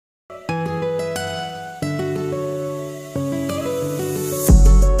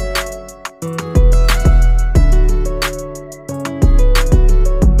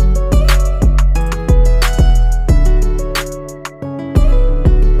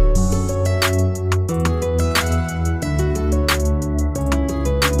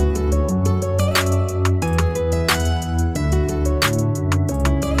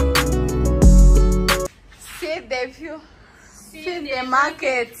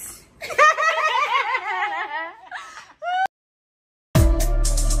Yasetse.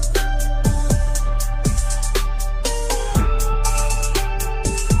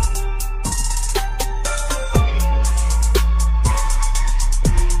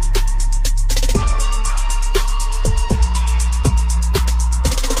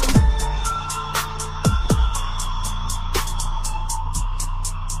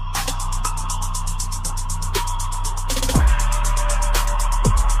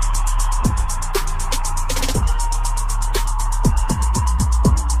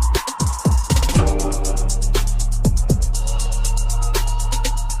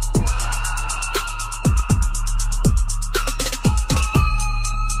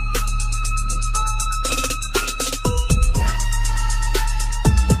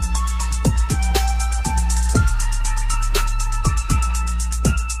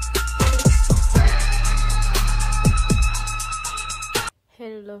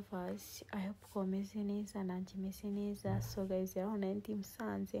 Lovers, I hope komeze neza nanjye meze neza. So guys, aho nandi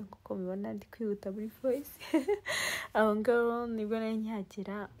Musanze nkuko mubibona ndi kwihuta muri voice. Aho ngaho nibwo nari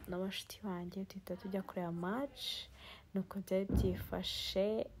nyagira n'abashiti banjye tuhita tujya kureba match. Nuko byari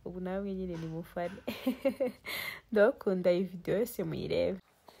byifashe, ubu nawe nyine ni mufane. Ndakunda iyi video yose muyirebe.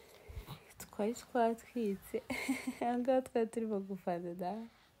 Twari twatwitse. Aho ngaho twari turimo gufana da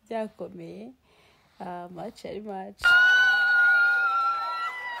byakomeye. Match ari match.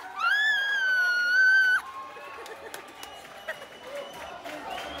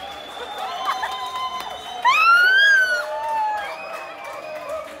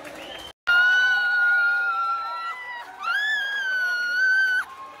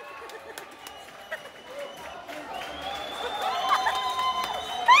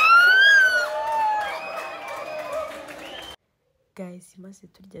 Guys, maze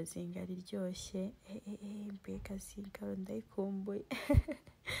turya zingari ryoshye. Mbega zingaro ndayikumbuye.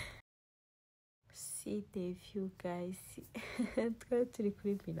 See the view guys. Twari turi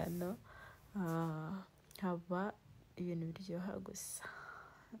kuri Milano. Haba ibintu biryoha gusa.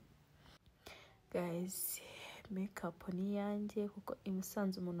 Guys, makeup ni yanjye kuko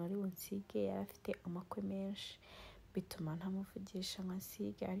Imuzanze umuntu ari bunsige yarafite amakwe menshi. Bituma ntamuvugisha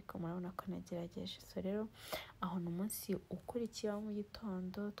nkasiga, ariko murabona ko nagerageje. So rero aho n'umunsi ukurikiye mu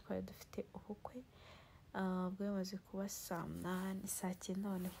gitondo twari dufite ubukwe. Bwo yamaze kuba saa 8 saa 9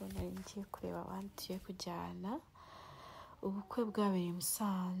 noneho nari ngiye kureba abandi tugiye kujyana. Ubukwe bwabereye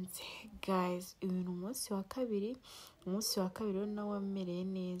Musanze. Guys, uyu ni umunsi wa kabiri. Umunsi wa kabiri rero nawe wamereye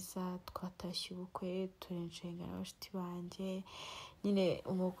neza. Twatashye ubukwe turenjenga n'abashiti banjye. Nyine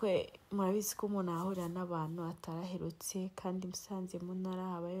umukwe murabizi ko umuntu ahurira n'abantu ataraherutse, kandi Musanze mu ntara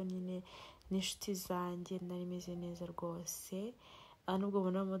habayo nyine n'inshuti zanjye. Nari meze neza rwose. Nubwo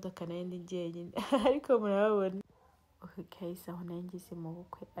mbona imodoka nayo ndi njyenyine ariko murabona. Guys, aho nari ngeze mu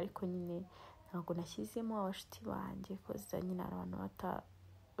bukwe, ariko nyine ntabwo nashyizemo abashiti banjye ko nyine abantu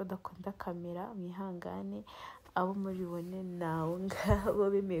badakunda kamera. Mwihangane abo muri bone nawe ngabo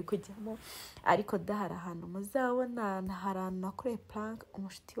bemeye kujyamo, ariko dahara ahantu muzabona hari ahantu nakoreye prank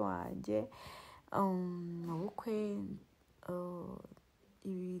umushiti wanjye mu bukwe.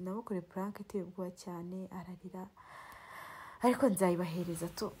 Ibi namukoreye prank iteye ubwoba cyane, ararira, ariko nzayibahereza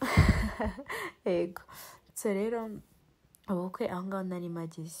tu. Yego. So rero ubukwe aho ngaho nari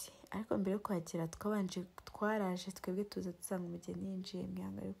mageze, ariko mbere yo kuhagera twaraje twebwe tuza dusanga umugeni yinjiye.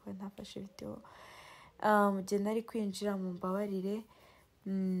 Mwihangane ariko ntafashe video. Umugeni ari kwinjira mu mbabarire.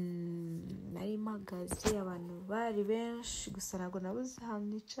 Nari mpagaze, abantu bari benshi gusa ntabwo nabuze ahantu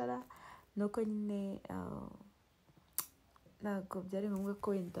nicara. Nuko nyine ntabwo byari ngombwa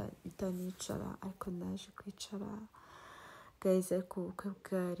ko wenda itanicara, ariko naje kwicara. Guys, ariko ubukwe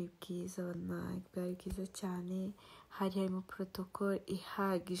bwari bwiza, bwari bwiza cyane. Hari harimo protocol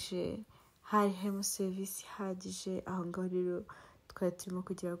ihagije, hari harimo service ihagije. Aho ngaho rero twari turimo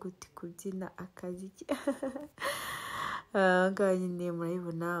kugira guti kubyina akaziki. Ngaho nyine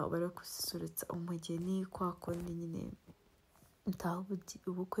murabibona bari gususurutsa umugeni kwa kundi nyine ntaho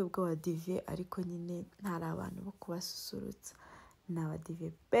ubukwe bw'abadive, ariko nyine ntari abantu bo kubasusurutsa. Ni abadive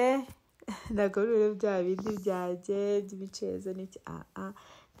pe. Ntabwo rero bya bindi byaje by'imicezo n'iki.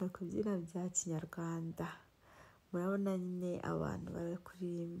 Ni kubyina bya kinyarwanda. Murabona nyine abantu bari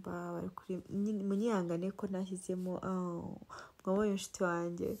kuririmba, munyihangane ko nashyizemo mwabonye inshuti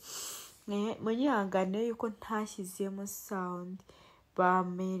wanjye. Munyihangane yuko ntashyizemo sound.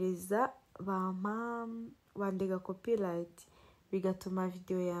 Bamereza bandega copyright, bigatuma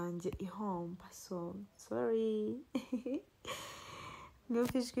video yanjye ihomba. So sorry.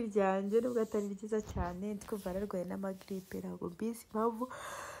 N'ubwo ijwi ryanjye nubwo atari ryiza cyane, twumva narwaye n'amagripe, ntabwo mbizi impamvu,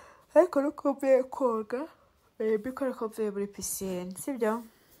 ariko nuko mbiye koga bikora ko mvuye muri pisine sibyo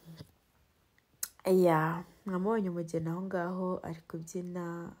mwamubonye umugeni aho ngaho ari kubyina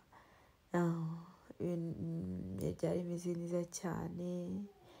byari bimeze neza cyane.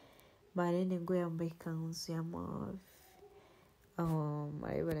 Marene ngo yambaye ikanzu ya move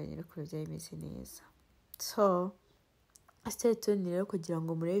murabibona nyine ko byari bimeze neza. So stay tuned rero kugira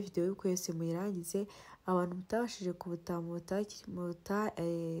ngo murebe video y'uko yose muyirangize. Abantu mutabashije kubutaha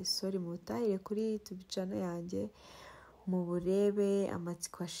mutahire kuri YouTube channel yanjye mu burebe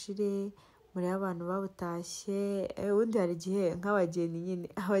amatsiko ashire murebe abantu babutashye. Ubundi hari igihe nk'abageni nyine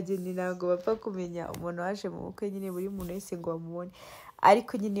abageni ntabwo bapfa kumenya umuntu waje mu bukwe nyine buri muntu wese ngo bamubone,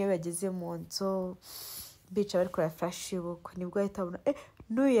 ariko nyine iyo bageze mu nzu bica bari kora flash y'ubukwe nibwo ahita abona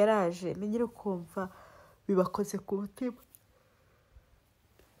n'uyu yaraje menyere ukumva bibakoze ku mutima.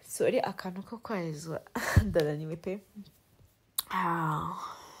 Sorry akantu ko kwahezwa ndananiwe pe.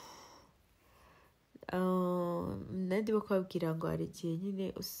 Nandi bakubwira ngo hari igihe nyine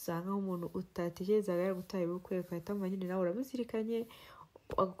usanga nk'umuntu utatekerezaga ari gutaha ubukwe ukahita mu nyine nawe uramuzirikanye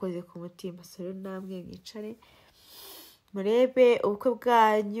wagukoze ku mutima. So rero namwe mwicare murebe ubukwe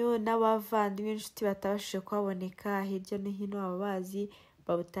bwanyu n'abavandimwe n'inshuti batabashije kuhaboneka hirya no hino ababazi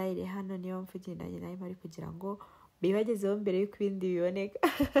babutahire hano. Niyo mvugiye nanjye nayo mari kugira ngo bibagezeho mbere y'uko ibindi biboneka.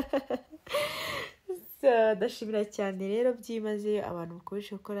 Ndashimira cyane rero byimaze abantu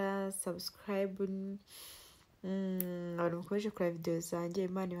mukomeje gukora subscribe, abantu mukomeje gukora video zanjye.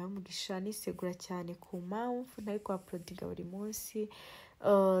 Imana ibamugisha. Nisegura cyane ku mpamvu ntari kwa uploadinga buri munsi.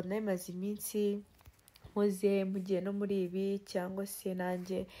 Namaze iminsi muze mugiye no muri ibi cyangwa se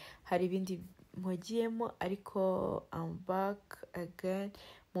nanjye hari ibindi mpugiyemo, ariko I'm back again.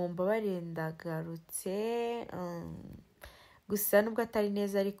 Mumbabarire ndagarutse, gusa nubwo atari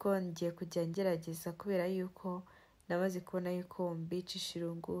neza ariko ngiye kujya ngerageza kubera yuko namaze kubona yuko mbicisha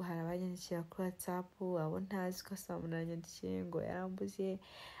irungu. Hari abanyandikira kuri WhatsApp abo ntazi ko samunanyandikiye ngo yarambuze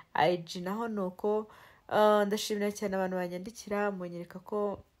IG naho nuko. Ndashimira cyane abantu banyandikira munyereka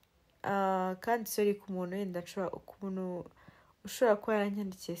ko kandi sorry ku muntu wenda ushobora kuba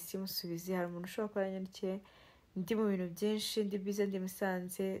yaranyandikiye simusubize. Hari umuntu ushobora kuba yaranyandikiye ndi mu bintu byinshi ndi bize ndi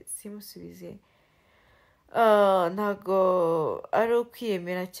Musanze simusubize. Ntago ari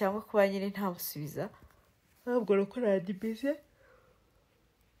ukwiyemera cyangwa kuba nyine ntamusubiza, ntabwo nuko ndi bize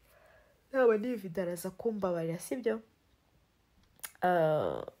ntabwo nibidaraza kumbabarira sibyo.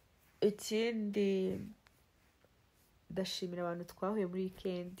 Ikindi ndashimira abantu twahuye muri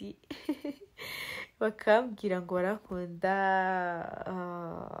weekend bakambwira ngo barakunda.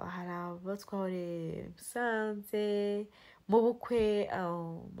 Hari abo twahuriye Musanze mu bukwe.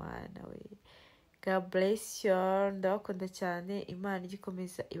 Mana we, God bless you, ndabakunda cyane. Imana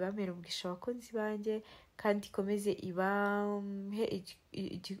igikomeza ibamera umugisha abakunzi banjye kandi ikomeze ibahe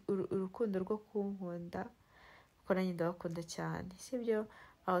urukundo rwo kunkunda kuko nanjye ndabakunda cyane sibyo.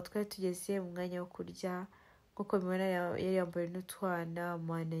 Aho twari tugeze mu mwanya wo kurya kuko mibona yari yambaye n'utwana.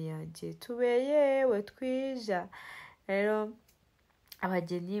 Mana yanjye tubeyewe twija. Rero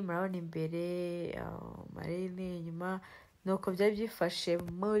abageni murabona imbere, marene inyuma, nuko byari byifashe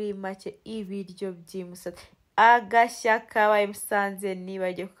muri make ibiryo by'imusanze. Agashya kabaye Musanze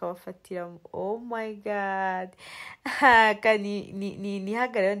nibagiye kukabafatira. Oh my god. Kandi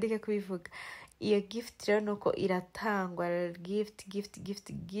nihagarara ndeke kubivuga. Iyo gift rero nuko iratangwa.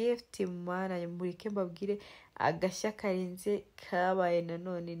 Gift mana mureke mbabwire agashya karenze kabaye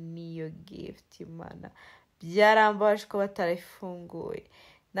nanone niyo gift mana. Byarambaje ko batarayifunguye.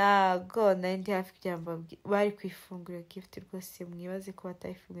 Nago ndi hafi kugira ngo bari kwifungura gift rwose mwibaze ko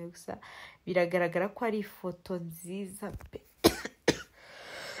batayifunguye gusa biragaragara ko ari ifoto nziza pe.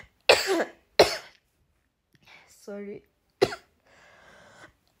 Sorry.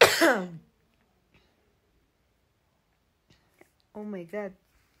 Oh my god.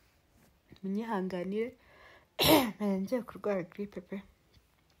 Munyihanganire ngiye kurwara grippe pe.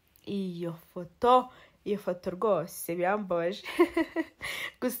 Iyo foto rwose birambabaje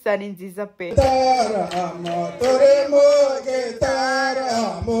gusa ni nziza pe.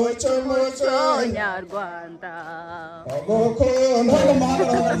 Muco nyarwanda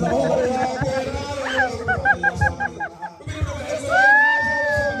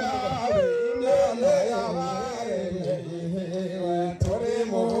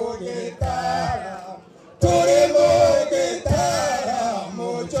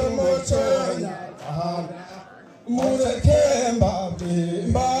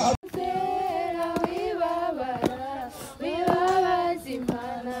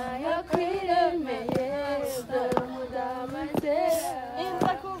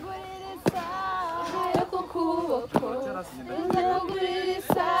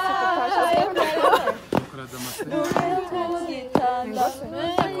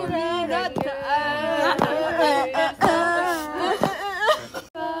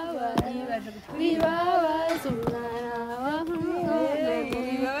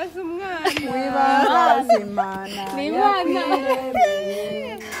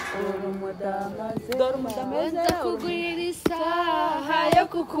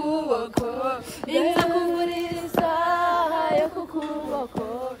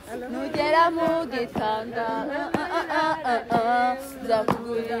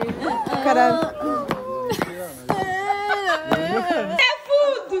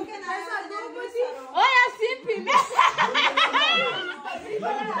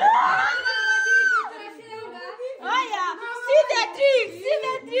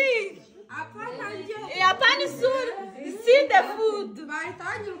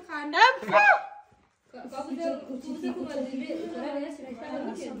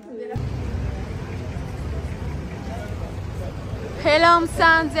Hello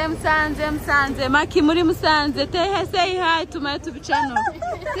Musanze Maki muri Musanze say hi to my YouTube channel.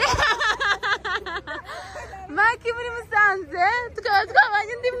 Maki muri Musanze tukaba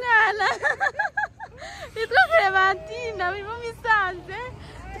twabanye ndi mwana nitwa Clementina bibo Musanze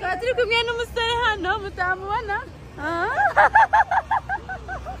tukaba turi kumwe n'umusore hano mutamubona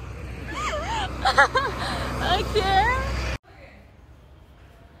okay.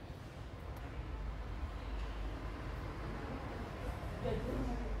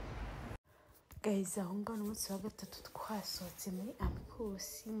 Guys, aho ngaho n'umunsi wa gatatu twasohotse muri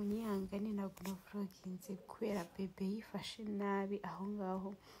amikusi munyihangane ntabwo vloginze kubera bebe yifashe nabi aho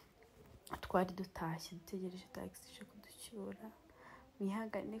ngaho twari dutashye dutegereje taxi ije kuducyura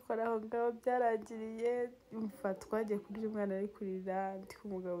mwihangane ko aho ngaho byarangiriye umva twagiye kurya umwana ari kurira ndi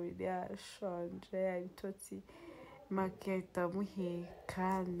kumugaburira yashonje ibitotsi maketa muheka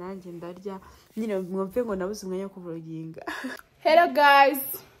nanjye ndarya nyine mwumve ngo nabuze umwanya wo kuvloginga. Hello guys,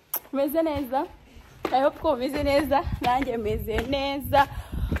 meze neza? I hope ko meze neza, nanjye meze neza.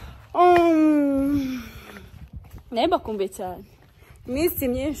 Naimba kumbe cyane. Iminsi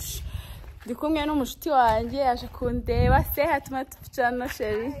myinshi ndi kumwe n'umushiti wanjye yaje kundeba se hatuma tupfana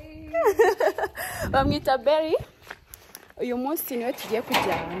sheri. Bamwita Berry. Uyu munsi niwe tugiye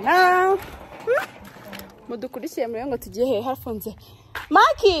kujyana. Mudukurikiye muri ngo tugiye he hafunze.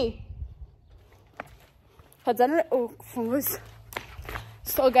 Maki! Kazana ufunguza.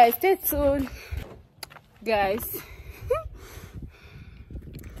 So guys, stay tuned. Guys.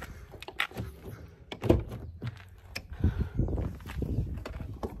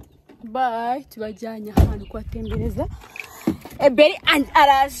 Bye. Tubajyanye ahantu kwatembereza. Berry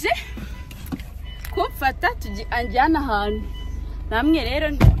araje kumfata anjyana ahantu. Namwe rero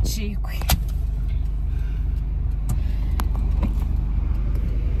ntacikwe.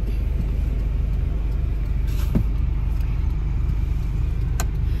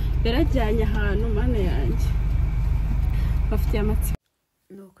 Yarajyanye ahantu mana yanjye bafite amatsi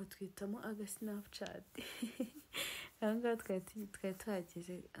nuko twitamo aga Snapchat anga twari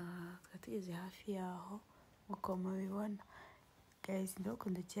tugeze hafi yaho uko mubibona. Guys,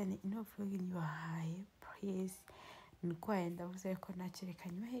 ndakunda cyane ino vlog nibahaye please nikwaye ndavuze ko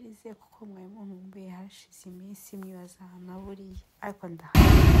nakerekanye mahereze kuko mwaye mumbuye hashize iminsi mwibaza naburiye ariko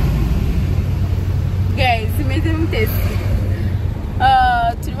guys imeze mutesi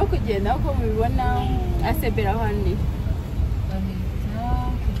turimo kugenda uko mubibona asebera handi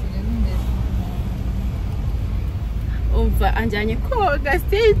umva anjyanye koga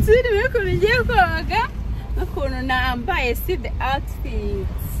stay turi ko bigiye koga ukuntu nambaye see the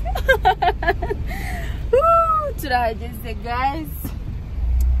outfits turageze guys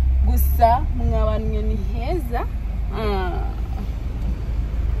gusa mwabanye ni heza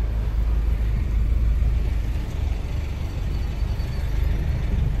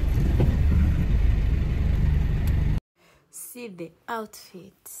see the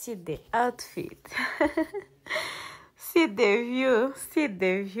outfit see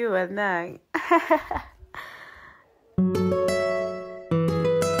the view and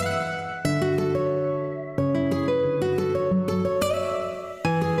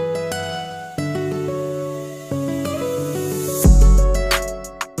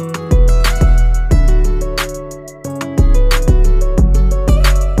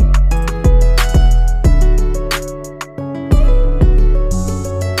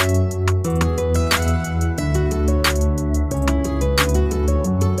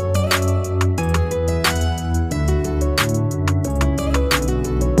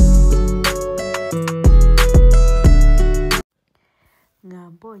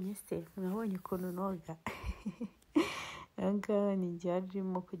mwabonye ukuntu noga ahangaha ni igihe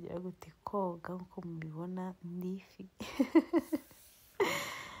arimo kugira gute koga nk'uko mubibona n'ifi.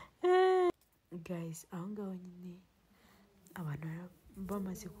 Guys, ahangaha nyine abantu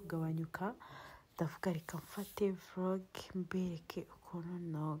bamaze kugabanyuka, ndavuga reka mfate vlog mbereke ukuntu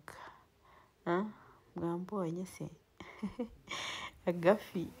noga. Mwambonye se?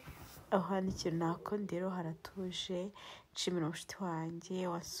 Agafi aho hantu ikintu nakondero haratuje, nshimira umushuti wanjye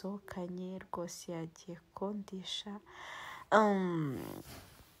wasohokanye rwose, yagiye kondisha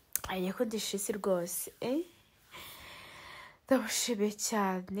isi rwose. Ndamushimiye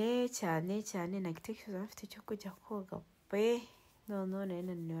cyane cyane cyane, nagitekerezo afite cyo kujya koga pe, none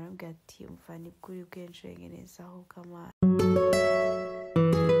nanone barambwira ati umva nibwo uri bwenjenge neza ahubwo amazi.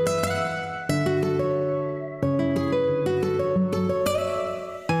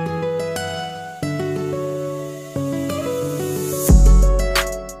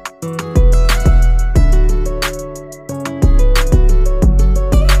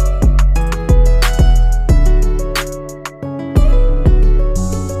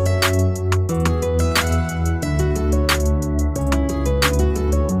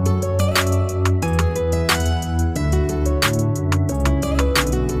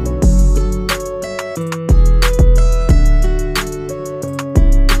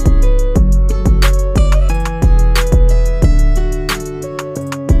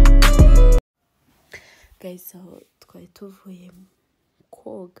 Guys, aho twari tuvuye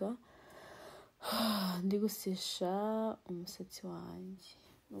koga, ndi gusesha umusatsi wanjye,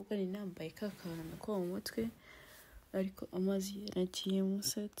 nubwo ni nambaye kakantu ko mu mutwe ariko amazi yaragiye mu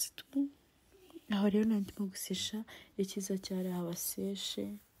musatsi tu. Aho rero nandimo gusesha, ikiza cyari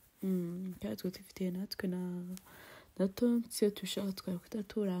abaseshe kandi twe dufite natwe na tonsi tushaka twari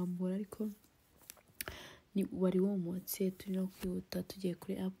kutaturambura, ariko ni wari womotse, turi no kwihuta tugiye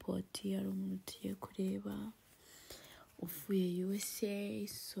kuri airport, hari umuntu tugiye kureba uvuye USA,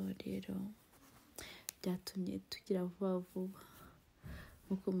 so rero byatumye tugira vuba vuba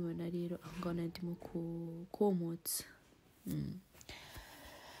nkuko mubona. Rero aho ngaho ndimo komotsa,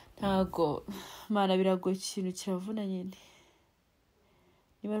 ntago mana biragoye, ikintu kiravuna nyine.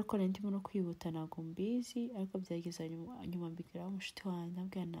 Niba ariko ndimo no kwihuta ntago mbizi, ariko byageza nyuma mbigiraho umushuti wanjye,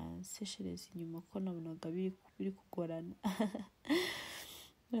 nabwo naseshereza inyuma ko nabonaga biri kugorana.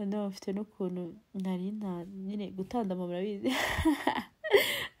 Noneho mfite n'ukuntu nari nyine gutandama, murabizi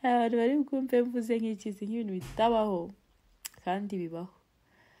abantu bari bwumve mvuze nk'ikizi nk'ibintu bitabaho kandi bibaho.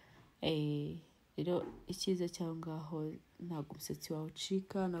 Rero icyiza cyaho ngaho ntabwo umusatsi wawe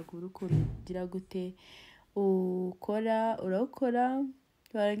ucika, ntabwo uri ukuntu ugira gute, urawukora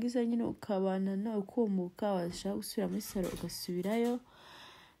warangiza nyine ukabana nawe ukumuka, washaka gusubira muri salo ugasubirayo,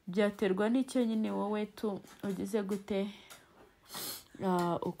 byaterwa n'icyo nyine wowe ugize gute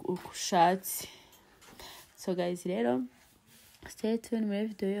ushatse. So guys, rero stay tuned muri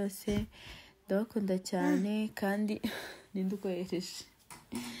video yose, ndabakunda cyane kandi nindukoresheje,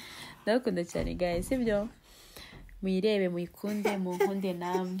 ndabakunda cyane guys, sibyo? Muyirebe, muyikunde, munkunde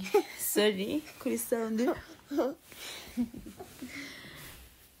namwe. Sorry kuri sound.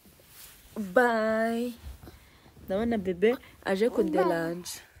 Bye. Ndabona bebe aje ku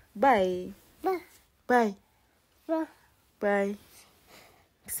Desange. Bye. Bye. Bye.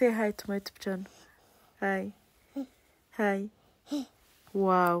 Say hi to my YouTube channel. Hi. Hi.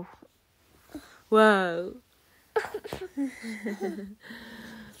 Wow. Wow.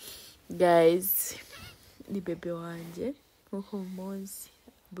 Guys, ni bebe wanjye nkuko muzi,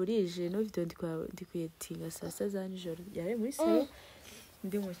 burije no video ndi kuyetinga saa sita za nijoro, yari muri salo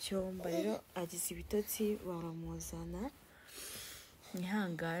ndi mu cyumba. Rero agize ibitotsi baramuzana,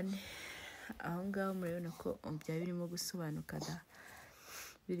 nihangane. Aho ngaho murabona ko byaba birimo gusobanuka,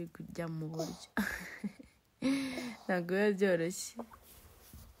 biri kujya mu buryo ntabwo biba byoroshye.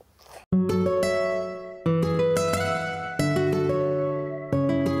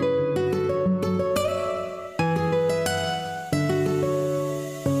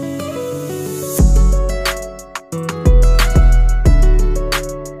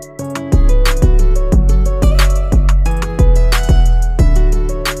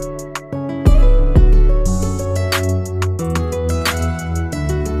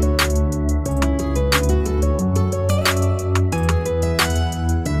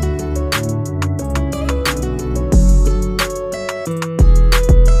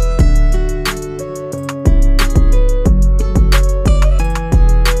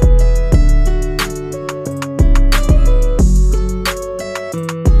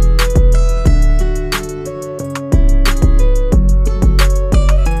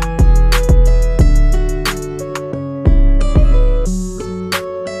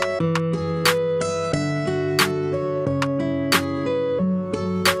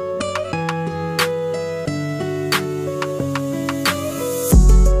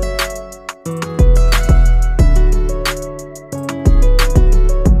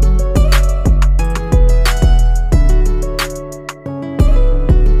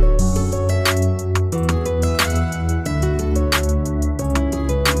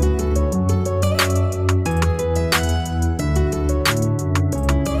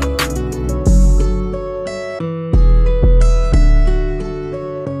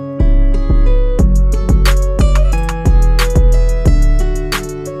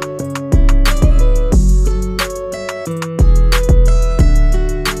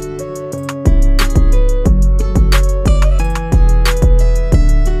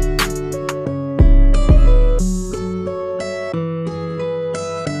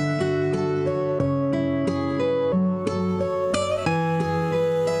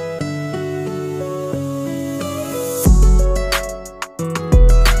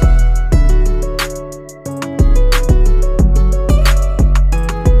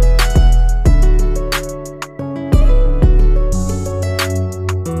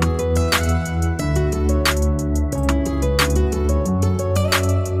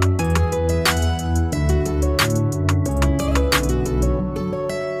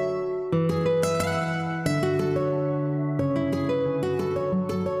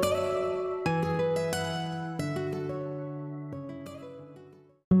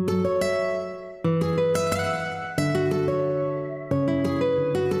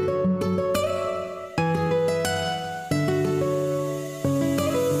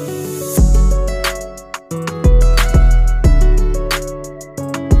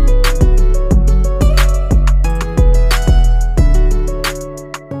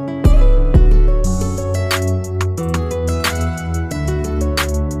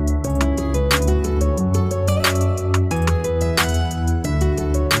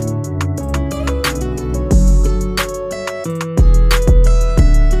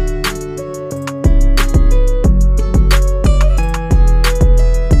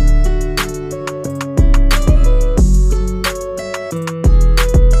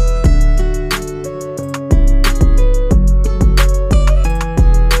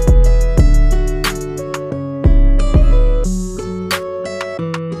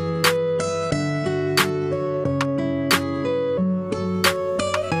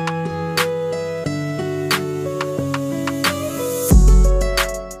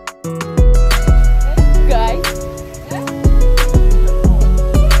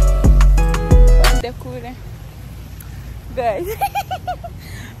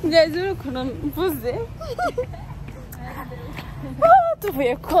 ukuntu mvuze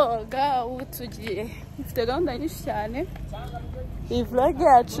tuvuye koga ubu tugiye dufite gahunda nyinshi cyane iyi vlog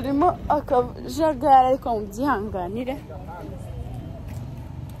yacu irimo akajagari ariko mubyihanganire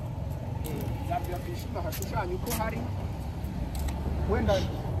hashushanya uko hari wenda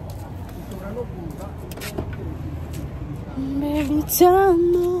ushobora no kuza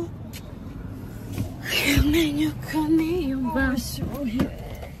Meritano Menyuka niyumva nshyuhe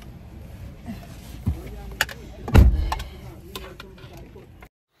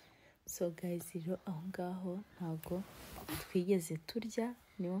So guys, rero aho ngaho ntabwo twigeze turya,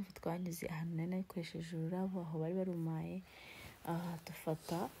 niyo mpamvu twanyuze ahantu nari nayikoresheje ururabo aho bari barumaye,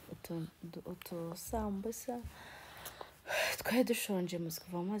 dufata utusambusa twari dushonje muzi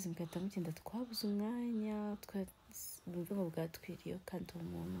kuva amazi mugahita mugenda, twabuze umwanya bumve ngo bwatwiriye kandi uwo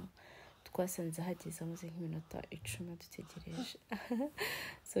muntu twasanze hageze amaze nk'iminota 10 dutegereje.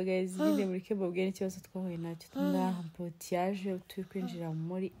 So guys, nyine muri kebabwe n'ikibazo twahuye nacyo n'ambutiyaje turi kwinjira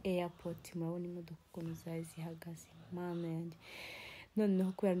muri airport, murabona imodoka ukuntu zari zihagaze, mana yanjye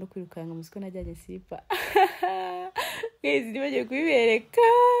noneho kubera no kwirukanka muzi ko najyanye slipa guys, nibagiye kubibereka